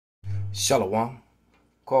Shalom.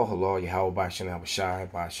 Call halal Yahweh Bashan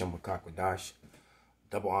Abashai by Hashem Bakakwadash.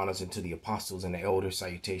 Double honors unto the apostles and the elders.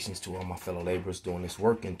 Salutations to all my fellow laborers doing this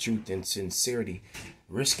work in truth and sincerity,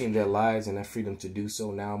 risking their lives and their freedom to do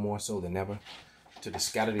so now more so than ever. To the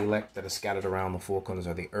scattered elect that are scattered around the four corners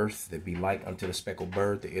of the earth, that be like unto the speckled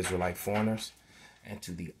bird, the Israelite foreigners. And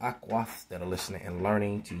to the Akwaf that are listening and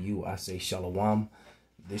learning, to you I say Shalom.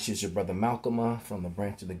 This is your brother Malcolm from the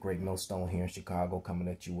branch of the Great Millstone here in Chicago, coming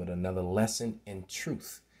at you with another lesson in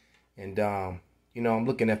truth. And, I'm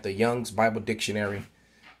looking at the Young's Bible Dictionary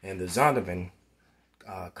and the Zondervan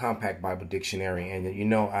Compact Bible Dictionary. And,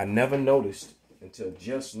 I never noticed until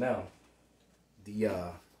just now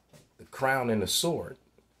the crown and the sword,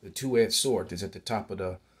 the two-edged sword that's at the top of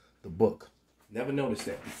the book. Never noticed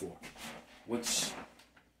that before, which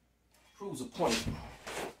proves a point.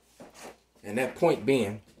 And that point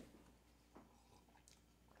being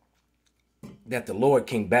that the Lord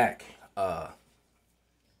came back,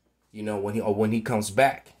 when he comes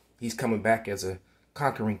back, he's coming back as a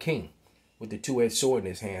conquering king with the two-edged sword in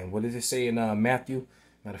his hand. What does it say in Matthew?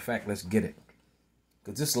 Matter of fact, let's get it.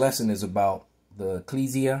 Because this lesson is about the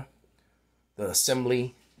Eeklesia, the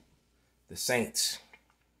assembly, the saints,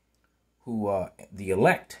 who are the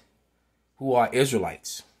elect, who are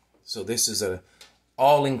Israelites. So this is a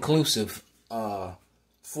all-inclusive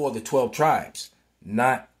for the 12 tribes,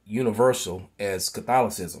 not universal as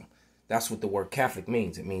Catholicism. That's what the word Catholic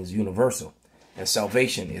means. It means universal. And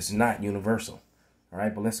salvation is not universal. All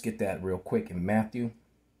right, but let's get that real quick in Matthew.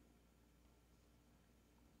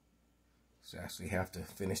 So I actually have to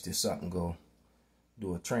finish this up and go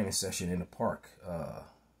do a training session in the park. I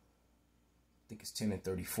think it's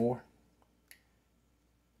 10:34.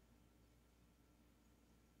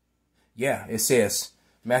 Yeah, it says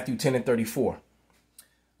Matthew 10:34.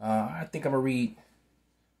 I think I'm going to read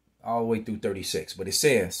all the way through 36. But it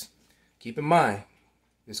says, keep in mind,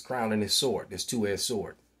 this crown and this sword, this two-edged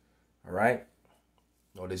sword. All right?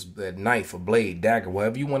 Or that knife or blade, dagger,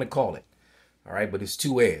 whatever you want to call it. All right? But it's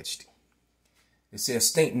two-edged. It says,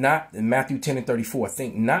 think not, in Matthew 10:34,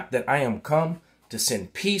 think not that I am come to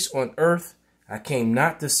send peace on earth. I came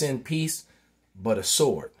not to send peace, but a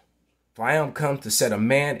sword. For I am come to set a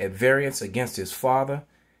man at variance against his father,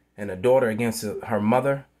 and a daughter against her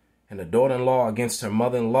mother, and a daughter-in-law against her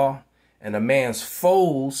mother-in-law, and a man's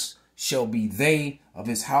foes shall be they of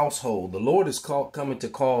his household. The Lord is coming to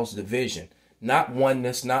cause division, not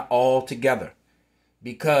oneness, not all together,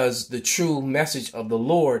 because the true message of the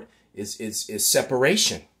Lord is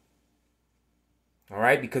separation. All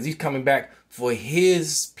right, because he's coming back for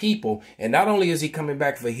his people. And not only is he coming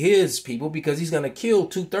back for his people, because he's going to kill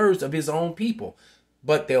 2/3 of his own people,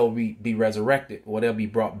 but they'll be resurrected, or they'll be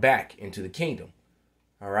brought back into the kingdom.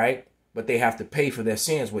 All right, but they have to pay for their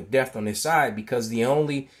sins with death on their side, because the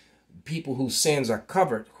only people whose sins are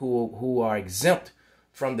covered, who are exempt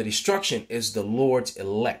from the destruction, is the Lord's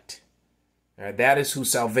elect. All right, that is who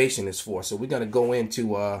salvation is for. So we're going to go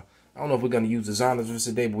into I don't know if we're going to use the Zoners for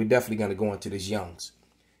today, but we're definitely going to go into this Youngs.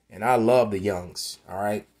 And I love the Youngs. All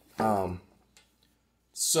right.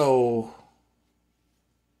 So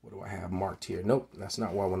what do I have marked here? Nope, that's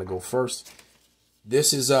not where I want to go first.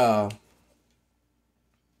 This is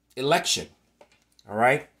election. All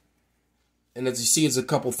right. And as you see, it's a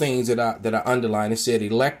couple things that I underlined. It said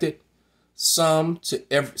elected, some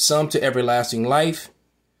to everlasting life,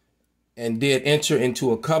 and did enter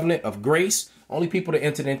into a covenant of grace. Only people that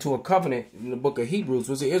entered into a covenant in the book of Hebrews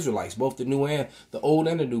was the Israelites, both the old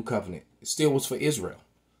and the new covenant. It still was for Israel.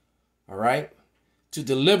 All right. To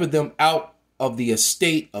deliver them out of the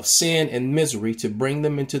estate of sin and misery, to bring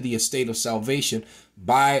them into the estate of salvation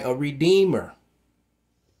by a redeemer.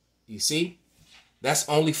 You see, that's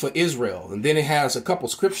only for Israel. And then it has a couple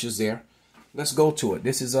scriptures there. Let's go to it.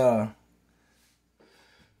 This is 1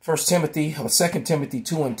 Timothy or 2 Timothy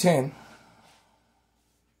 2:10.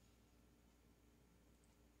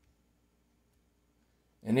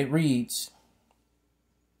 And it reads,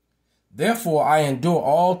 therefore I endure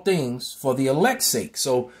all things for the elect's sake.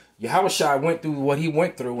 So Yahushua went through what he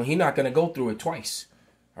went through, and he's not going to go through it twice.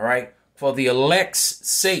 All right. For the elect's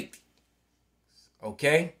sake.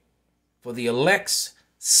 Okay. For the elect's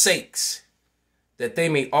sakes, that they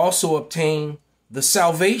may also obtain the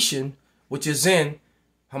salvation which is in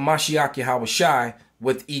Hamashiach Yahushua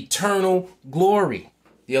with eternal glory.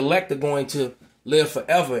 The elect are going to live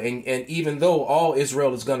forever, and even though all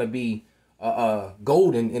Israel is going to be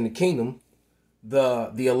golden in the kingdom,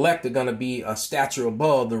 the elect are going to be a stature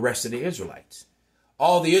above the rest of the Israelites.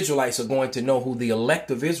 All the Israelites are going to know who the elect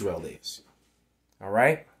of Israel is. All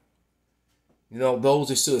right. Those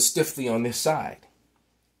that stood stiffly on this side.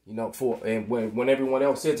 When everyone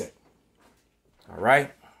else isn't. All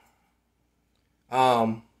right.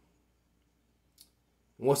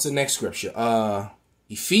 What's the next scripture?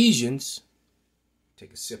 Ephesians.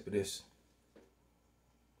 Take a sip of this.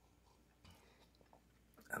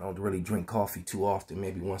 I don't really drink coffee too often,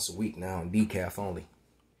 maybe once a week now, and decaf only.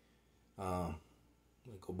 I'm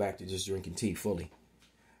gonna go back to just drinking tea fully.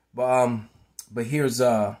 But here's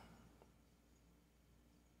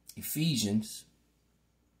Ephesians.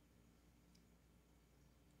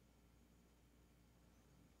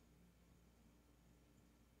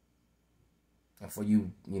 And for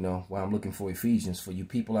you, while I'm looking for Ephesians, for you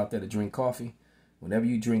people out there that drink coffee, whenever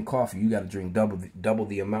you drink coffee, you got to drink double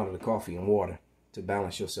the amount of the coffee and water to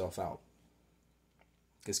balance yourself out.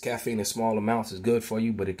 Because caffeine in small amounts is good for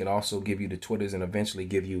you, but it can also give you the twitters and eventually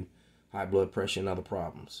give you high blood pressure and other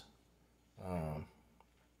problems.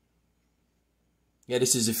 Yeah,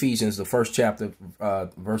 this is Ephesians, the first chapter,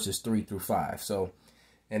 verses 3 through 5. So,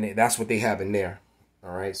 and that's what they have in there.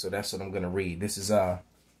 All right, so that's what I'm going to read. This is, and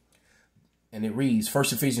it reads, 1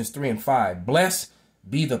 Ephesians 3 and 5. Blessed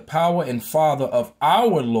be the power and Father of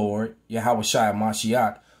our Lord, Yahushua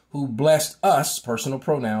Mashiach, who blessed us, personal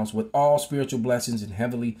pronouns, with all spiritual blessings in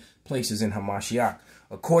heavenly places in Hamashiach,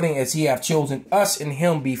 according as he hath chosen us in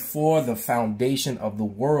him before the foundation of the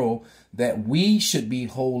world, that we should be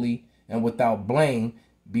holy and without blame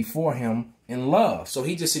before him in love. So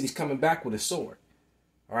he just said he's coming back with a sword.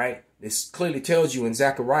 All right. This clearly tells you in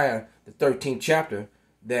Zechariah, the 13th chapter,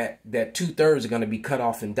 that 2/3 are going to be cut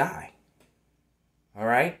off and die. All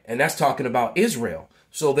right. And that's talking about Israel.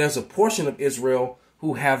 So there's a portion of Israel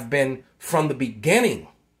who have been from the beginning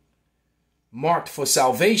marked for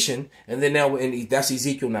salvation. And then that's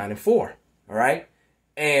Ezekiel 9 and 4. All right.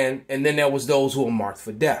 And then there was those who were marked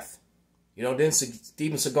for death. Didn't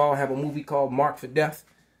Steven Seagal have a movie called Marked for Death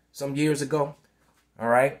some years ago? All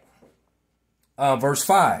right. Verse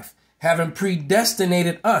 5, having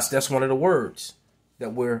predestinated us, that's one of the words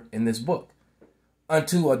that we're in this book,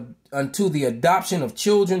 unto the adoption of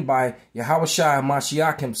children by Yahushua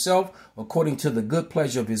Mashiach himself, according to the good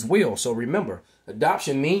pleasure of his will. So remember,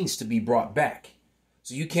 adoption means to be brought back.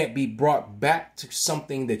 So you can't be brought back to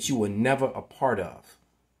something that you were never a part of.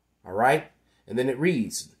 All right. And then it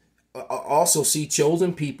reads, also see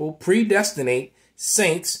chosen people, predestinate,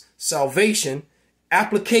 saints, salvation,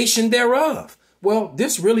 application thereof. Well,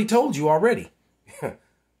 this really told you already.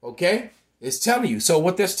 Okay? It's telling you. So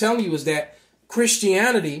what that's telling you is that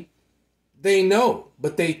Christianity, they know,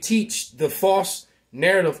 but they teach the false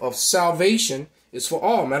narrative of salvation is for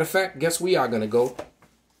all. Matter of fact, guess we are going to go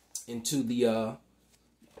into the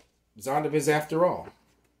Zondervis after all.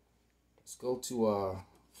 Let's go to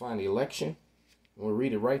find the election. And we'll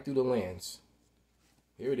read it right through the lens.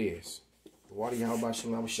 Here it is. The water Yahweh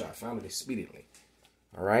Shem Shah. Found it expediently.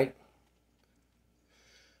 All right.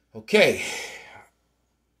 Okay.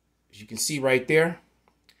 As you can see right there,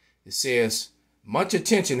 it says, much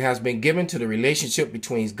attention has been given to the relationship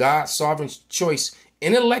between God's sovereign choice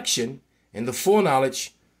in election and the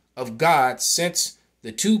foreknowledge of God, since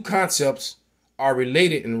the two concepts are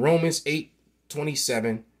related in Romans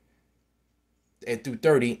 8:27 through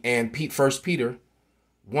 30 and 1 Peter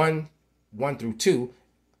 1 through 2.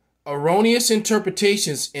 Erroneous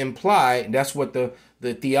interpretations imply, and that's what the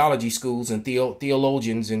theology schools and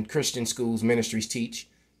theologians and Christian schools ministries teach,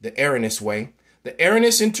 the Helenist way. The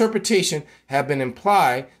Helenist interpretation have been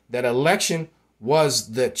implied that election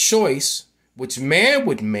was the choice which man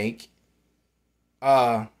would make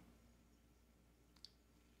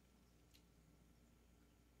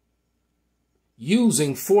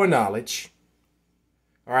using foreknowledge.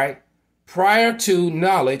 All right. Prior to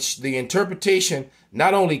knowledge, the interpretation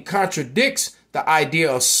not only contradicts the idea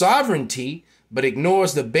of sovereignty, but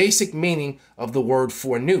ignores the basic meaning of the word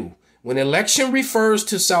foreknew. When election refers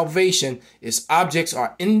to salvation, its objects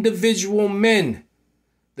are individual men.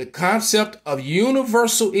 The concept of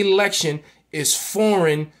universal election is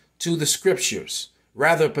foreign to the scriptures.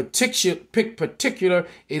 Rather, particular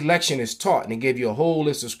election is taught. And they gave you a whole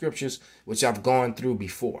list of scriptures, which I've gone through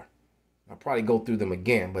before. I'll probably go through them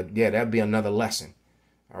again, but yeah, that'd be another lesson.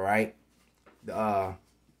 All right. That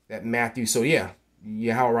Matthew. So yeah,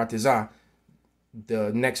 Yahweh Ratizah.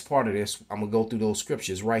 The next part of this, I'm going to go through those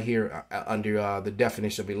scriptures right here under the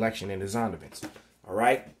definition of election and the Zondervis. All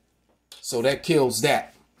right. So that kills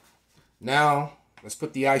that. Now, let's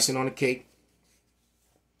put the icing on the cake.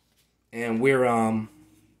 And we're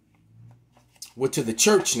to the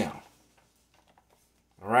church now.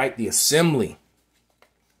 All right. The assembly.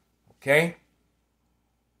 Okay.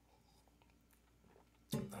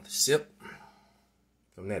 Another sip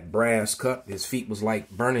from that brass cup. His feet was like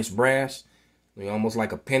burnished brass. Almost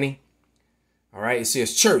like a penny. All right. It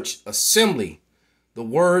says church, assembly, the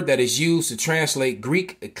word that is used to translate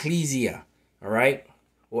Greek ecclesia, all right,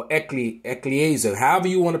 or ecclesia, however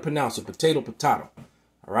you want to pronounce it, potato,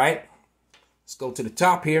 all right. Let's go to the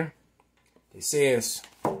top here. It says,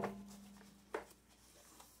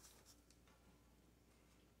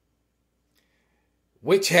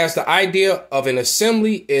 which has the idea of an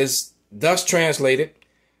assembly, is thus translated,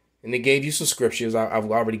 and they gave you some scriptures. I've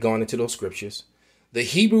already gone into those scriptures. The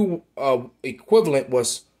Hebrew equivalent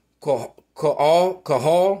was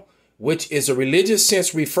kahal, which is a religious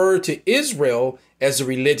sense referred to Israel as a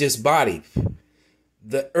religious body.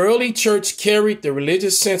 The early church carried the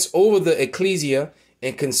religious sense over the ecclesia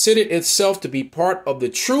and considered itself to be part of the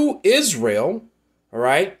true Israel, all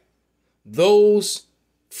right? Those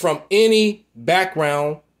from any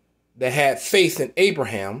background that had faith in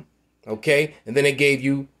Abraham, okay? And then it gave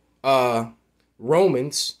you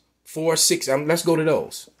Romans 4:6. Let's go to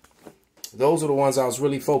those. Those are the ones I was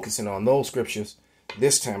really focusing on, those scriptures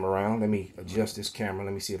this time around. Let me adjust this camera.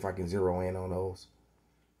 Let me see if I can zero in on those.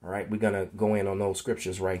 All right, we're going to go in on those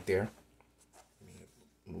scriptures right there.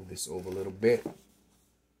 Move this over a little bit.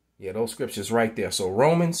 Yeah, those scriptures right there. So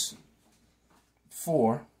Romans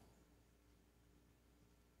 4.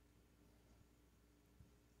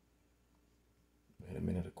 Wait a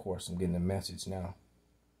minute, of course, I'm getting a message now.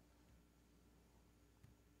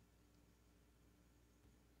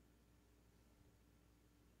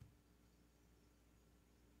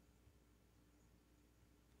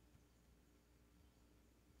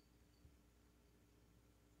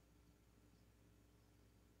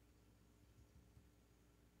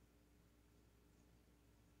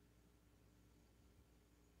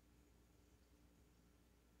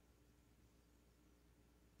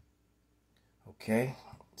 Okay,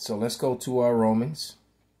 so let's go to our Romans.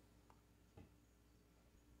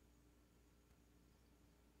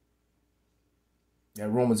 Yeah,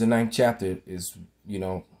 Romans, the 9th chapter is, you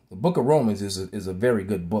know, the book of Romans is a very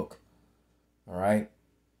good book. All right.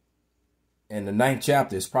 And the 9th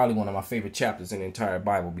chapter is probably one of my favorite chapters in the entire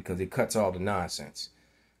Bible because it cuts all the nonsense.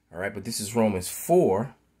 All right. But this is Romans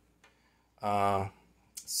 4,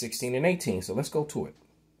 16 and 18. So let's go to it.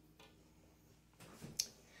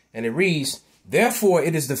 And it reads, therefore,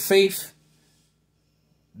 it is the faith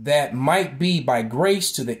that might be by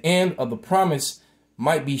grace to the end of the promise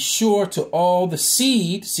might be sure to all the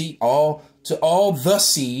seed, to all the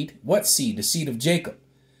seed. What seed? The seed of Jacob.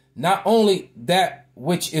 Not only that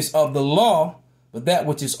which is of the law, but that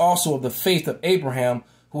which is also of the faith of Abraham,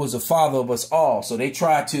 who is the father of us all. So they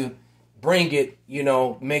try to bring it, you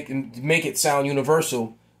know, make it sound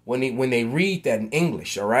universal when they read that in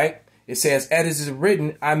English. All right. It says, as it is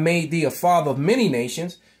written, I made thee a father of many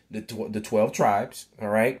nations, the 12 tribes, all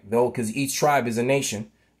right, though, because each tribe is a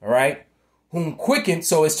nation, all right, whom quickened.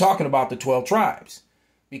 So it's talking about the 12 tribes,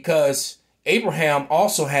 because Abraham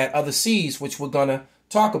also had other seeds, which we're going to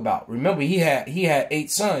talk about. Remember, he had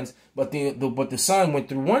 8 sons, but the son went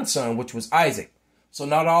through one son, which was Isaac. So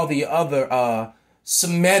not all the other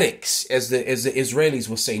Semitics, as the Israelis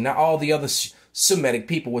will say, not all the other Semitic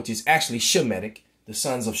people, which is actually Shemitic, the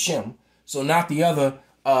sons of Shem. So not the other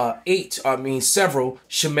several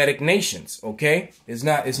Shemitic nations. Okay, it's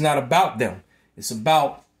not about them. It's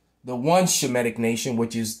about the one Shemitic nation,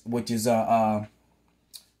 which is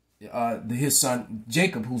his son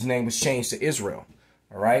Jacob, whose name was changed to Israel.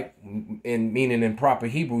 All right, and meaning in proper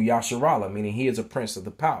Hebrew, Yasharallah, meaning he is a prince of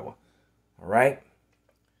the power. All right.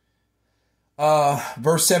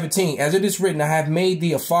 Verse 17, as it is written, I have made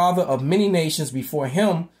thee a father of many nations before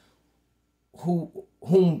him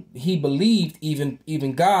whom he believed,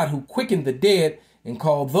 even God, who quickened the dead and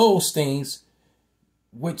called those things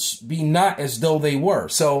which be not as though they were.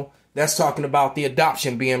 So that's talking about the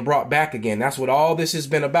adoption being brought back again. That's what all this has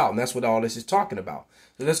been about. And that's what all this is talking about.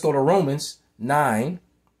 So let's go to Romans 9.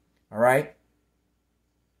 All right.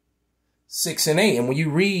 6 and 8. And when you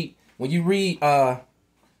read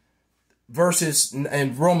verses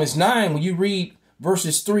in Romans 9, when you read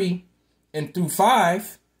verses 3 and through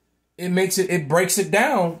 5, it breaks it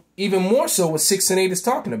down even more so what 6 and 8 is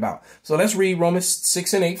talking about. So let's read Romans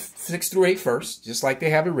 6 through 8 first, just like they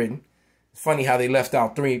have it written. It's funny how they left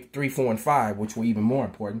out 3, 4, and 5, which were even more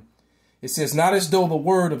important. It says, not as though the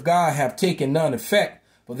word of God have taken none effect,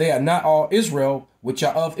 for they are not all Israel, which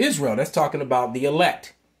are of Israel. That's talking about the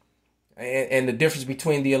elect. And the difference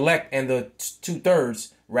between the elect and the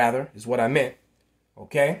 2/3, rather, is what I meant.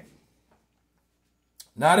 Okay?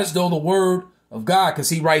 Not as though the word of God,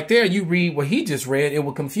 because right there, you read what he just read, it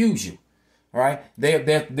will confuse you. All right?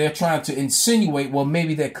 They're trying to insinuate, well,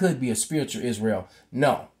 maybe there could be a spiritual Israel.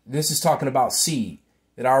 No, this is talking about seed.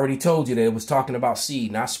 It already told you that it was talking about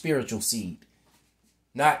seed, not spiritual seed.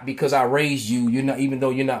 Not because I raised you, you're not, even though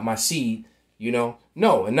you're not my seed, you know.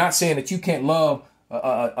 No, and not saying that you can't love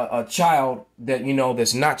a child that, you know,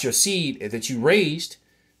 that's not your seed, that you raised.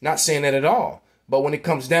 Not saying that at all. But when it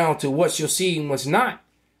comes down to what's your seed and what's not,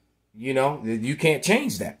 you know, you can't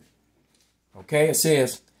change that. Okay, it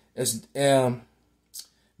says,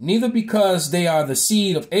 neither because they are the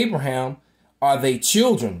seed of Abraham are they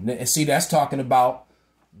children. And see, that's talking about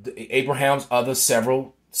Abraham's other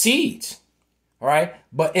several seeds. All right.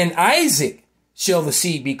 But in Isaac shall the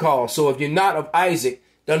seed be called. So if you're not of Isaac,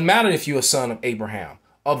 doesn't matter if you're a son of Abraham,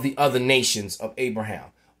 of the other nations of Abraham.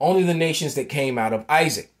 Only the nations that came out of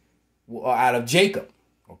Isaac or out of Jacob.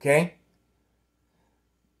 OK.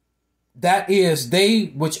 That is, they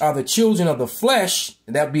which are the children of the flesh,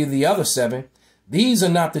 that be the other seven. These are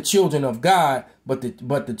not the children of God, but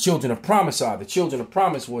the children of promise are. The children of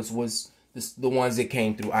promise was the ones that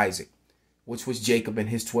came through Isaac, which was Jacob and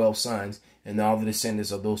his 12 sons and all the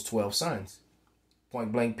descendants of those 12 sons.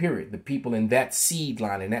 Point blank, period. The people in that seed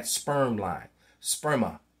line, in that sperm line,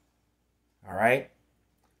 sperma. All right.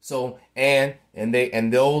 So, then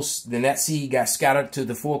that seed got scattered to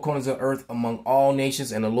the four corners of the earth among all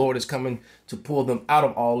nations, and the Lord is coming to pull them out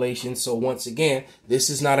of all nations. So once again, this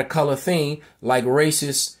is not a color thing like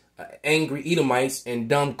racist, angry Edomites and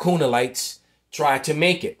dumb Cunalites try to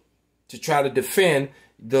make it, to try to defend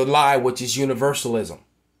the lie, which is universalism,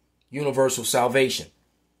 universal salvation.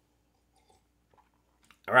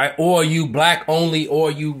 All right. Or you black only, or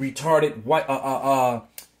you retarded white,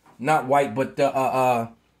 not white, but,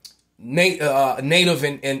 native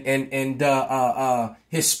and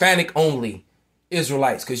Hispanic only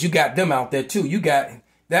Israelites, because you got them out there too. You got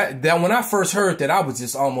that when I first heard that, I was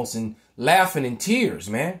just almost laughing in tears,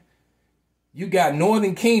 man. You got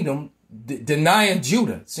Northern Kingdom denying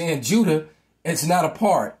Judah, saying Judah is not a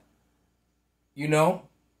part. You know,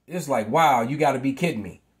 it's like, wow, you got to be kidding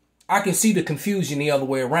me. I can see the confusion the other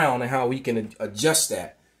way around and how we can adjust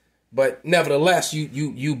that. But nevertheless,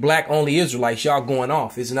 you black only Israelites, y'all going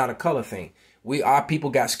off. It's not a color thing. Our people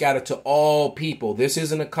got scattered to all people. This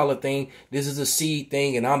isn't a color thing. This is a seed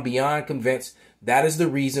thing. And I'm beyond convinced that is the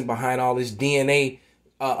reason behind all this DNA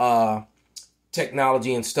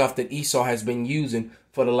technology and stuff that Esau has been using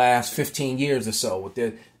for the last 15 years or so with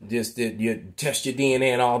you test your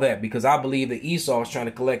DNA and all that. Because I believe that Esau is trying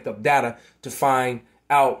to collect up data to find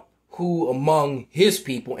out who among his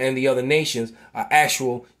people and the other nations are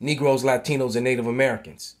actual Negroes, Latinos, and Native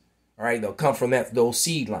Americans. All right, they'll come from those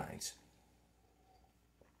seed lines.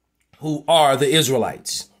 Who are the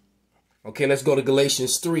Israelites? Okay, let's go to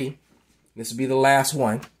Galatians 3. This will be the last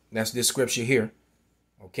one. That's this scripture here.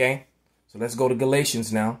 Okay, so let's go to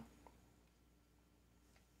Galatians now.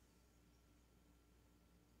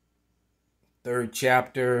 Third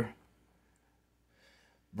chapter.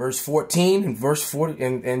 Verse 14 and verse 40,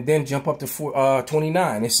 and then jump up to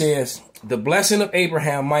 29. It says, the blessing of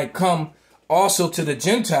Abraham might come also to the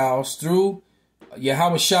Gentiles through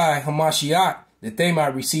Yahushua HaMashiach, that they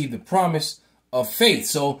might receive the promise of faith.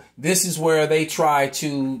 So this is where they try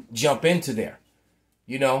to jump into there,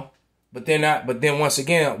 you know, but they're not. But then once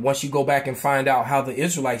again, once you go back and find out how the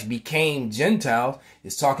Israelites became Gentiles,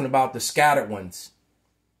 it's talking about the scattered ones,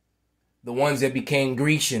 the ones that became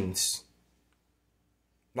Grecians.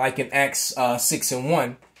 Like in Acts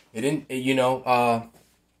 6:1, it didn't, you know,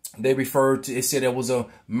 they referred to, it said there was a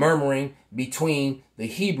murmuring between the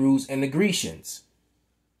Hebrews and the Grecians.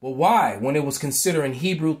 Well, why? When it was considering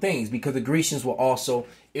Hebrew things, because the Grecians were also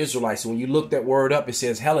Israelites. So when you look that word up, it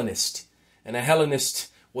says Helenist, and a Helenist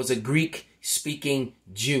was a Greek-speaking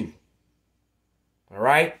Jew. All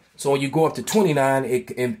right. So when you go up to 29,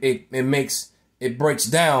 it breaks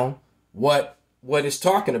down what it's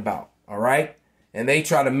talking about. All right. And they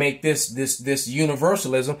try to make this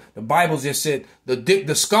universalism. The Bible just said,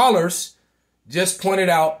 the scholars just pointed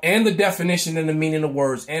out, and the definition and the meaning of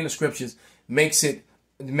words and the scriptures makes it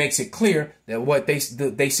clear that what they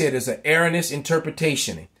said is an erroneous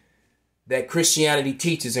interpretation that Christianity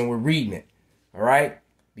teaches, and we're reading it. All right,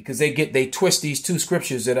 because they twist these two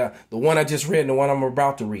scriptures that are the one I just read and the one I'm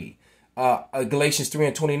about to read, Galatians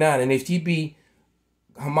 3:29. And if ye be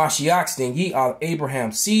Hamashiachs, then ye are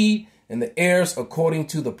Abraham's seed, and the heirs according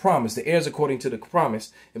to the promise. The heirs according to the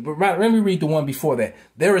promise. But let me read the one before that.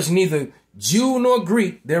 There is neither Jew nor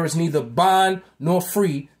Greek. There is neither bond nor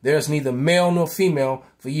free. There is neither male nor female.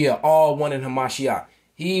 For ye are all one in Hamashiach.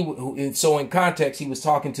 So in context, he was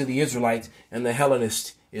talking to the Israelites and the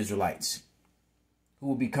Hellenist Israelites, who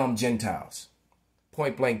will become Gentiles.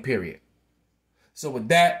 Point blank, period. So with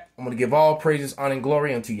that, I'm going to give all praises, honor, and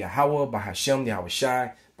glory unto Yahweh, Bahashem,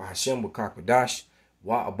 Yahushai, Bahashem, Wakakwadash,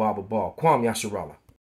 Wa Ababa Bal, Kwam Yasharallah.